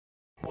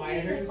I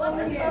heard What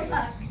the is sound.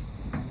 that?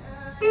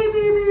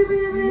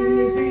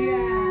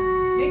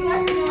 Big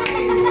lots of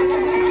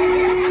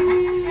noise.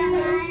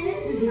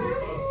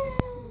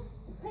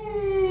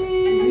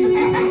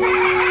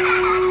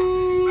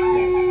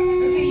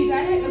 Okay, you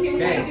got it? Okay,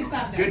 Okay, you can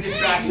stop now. good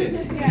distraction.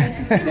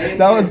 Yeah.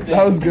 That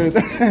was good.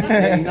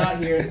 They not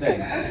hear a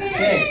thing.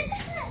 Okay,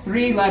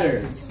 3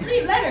 letters.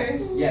 3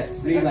 letters. Yes,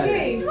 3 letters.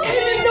 Okay.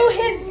 There's no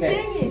hints. Okay.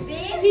 Dang it.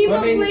 People,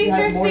 Swimming place,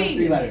 has or more than 3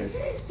 thing. letters.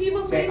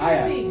 People, Okay, place, or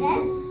Aya. thing.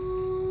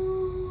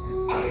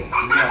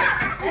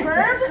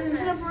 Verb? Is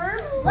it a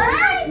verb?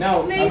 What?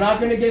 No, I'm not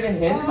going to give a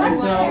hint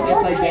until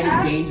it's like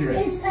getting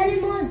dangerous.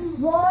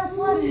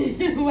 What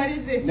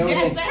is it? No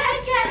Yes. hint.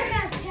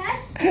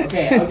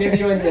 Okay, I'll give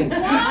you a hint.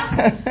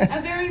 A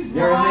very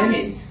Your broad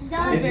hint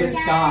is the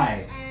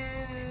sky.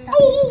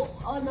 Oh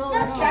no.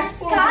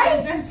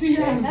 Sky? That's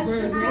yeah.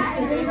 Bird.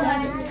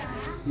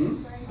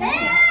 Hmm?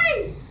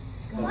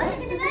 Okay,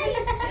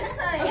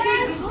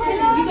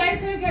 you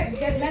guys are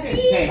get letters.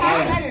 Okay, Cat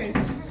Aya. letters.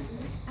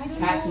 I don't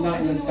Cat's know, not I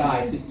in the don't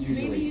sky, know.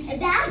 usually. Maybe you should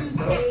That? choose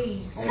A.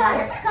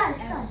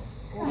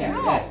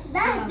 Yeah,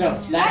 yeah. No,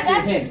 that's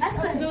your hint. No,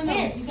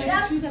 you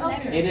guys choose a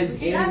letter. It is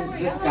in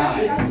the sky.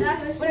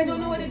 But I don't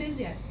know what it is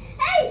yet.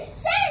 Hey,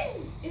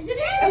 send! Is it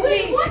A?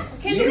 Wait, what?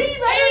 Can you read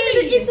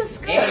It's a A,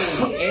 sky.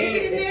 Is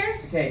it in there?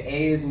 Okay,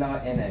 A is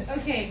not in it.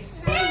 Okay.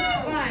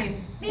 Fine.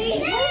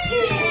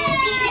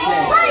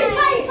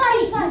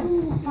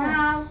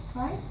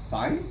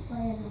 Fine?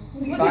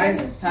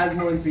 Fine has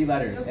more than 3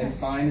 letters, and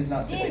fine is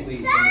not typically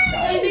in the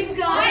sky. In the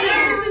sky?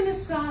 It's in the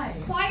sky.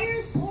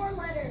 Fire 4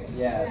 letters.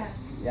 Yeah,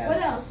 yeah.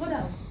 What else? What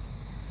else?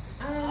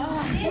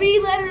 3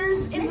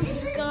 letters in the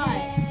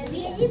sky.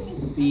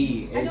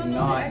 B I is don't know.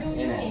 not I don't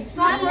in know. it.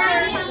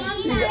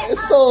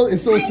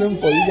 It's so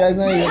simple. You guys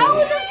know it. How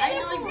is it I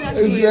know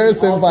exactly. It's very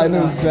simple. I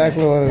know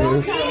exactly what it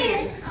is.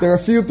 There are a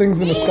few things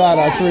in the sky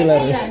that are 3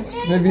 letters.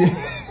 Maybe.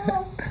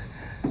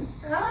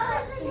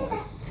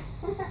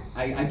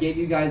 I gave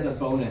you guys a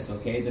bonus,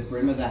 okay? The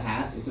brim of the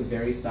hat is a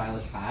very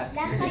stylish hat.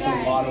 It's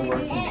a lot of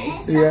work to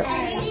make. Yeah.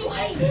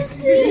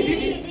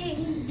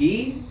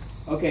 D?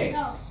 Okay.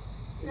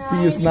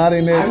 He is not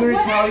in I'm it. going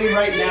to tell you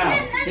right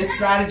now, this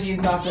strategy is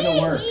not going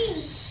to work.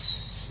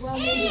 Well,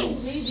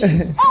 maybe.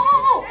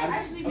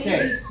 Actually,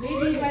 Okay.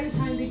 maybe by the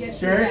time we get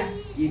Sure? to that.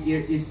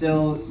 You're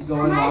still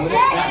going along with it?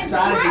 That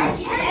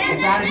strategy, the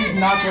strategy is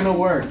not going to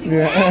work.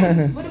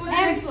 Yeah. What was the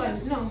next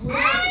one? No.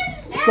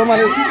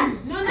 Somebody.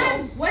 No.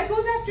 What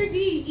goes after D?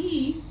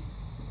 E?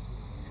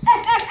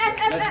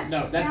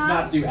 Let's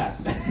not do F.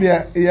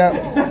 Yeah. Yeah.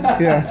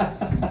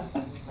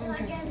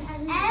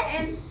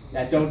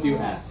 Yeah, don't do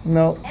F.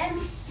 No.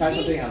 Try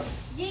something else.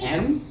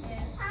 M?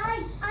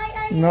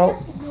 No.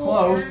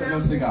 Close, but no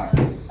cigar.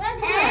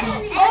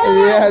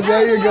 Yeah.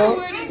 There you go.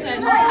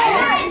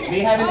 We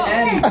have an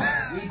N.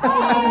 We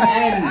don't have an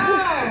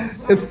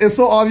N. It's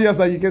so obvious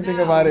that you can think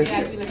about it.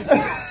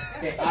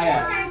 Okay,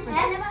 Aya.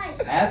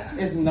 F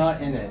is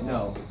not in it.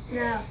 No.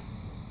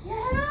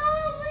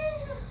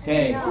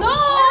 Okay. No!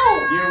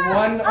 You're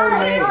 1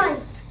 away.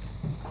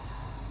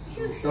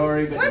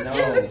 Sorry, but no.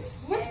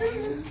 What's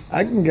this?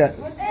 I can get.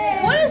 What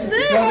is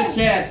this? Still have a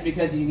chance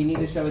because you need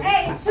to show us.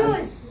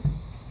 Choose.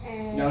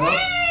 No.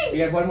 We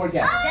have one more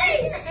guess.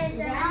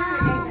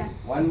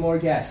 One more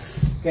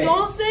guess. Okay.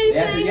 Don't say You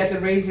anything. have to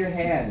raise your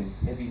hand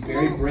and be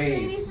very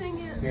brave,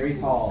 very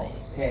tall.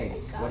 Okay.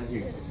 What is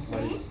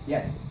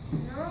yes?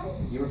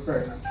 You were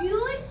first,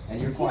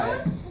 and you're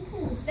quiet.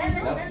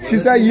 Nope. She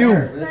said you.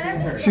 We're listening to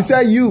her. She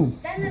said you.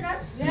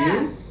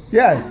 Yeah.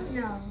 Yeah.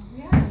 No.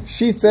 Yeah.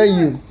 She said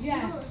you.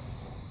 Yeah.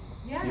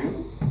 Yeah.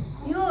 You?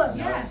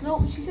 Yeah.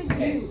 No, she said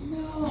Okay. you.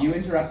 No. You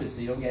interrupted,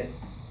 so you don't get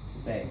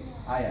to say.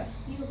 Aya.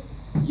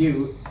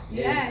 You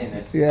Yes. is in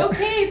it. Yeah.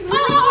 Okay, it's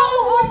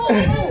Oh, what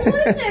is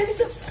it? Is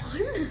it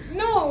fun?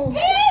 No.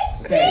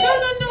 Okay.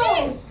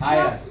 No.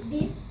 Aya.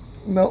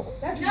 No.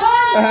 That's No.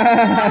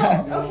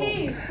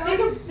 Okay.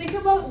 Think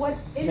about what's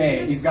in Okay,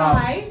 the he's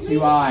sky. got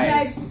 2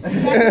 eyes.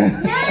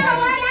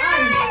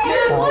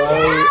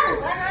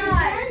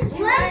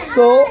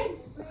 So.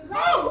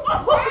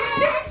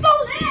 This is so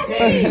easy.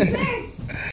 Okay.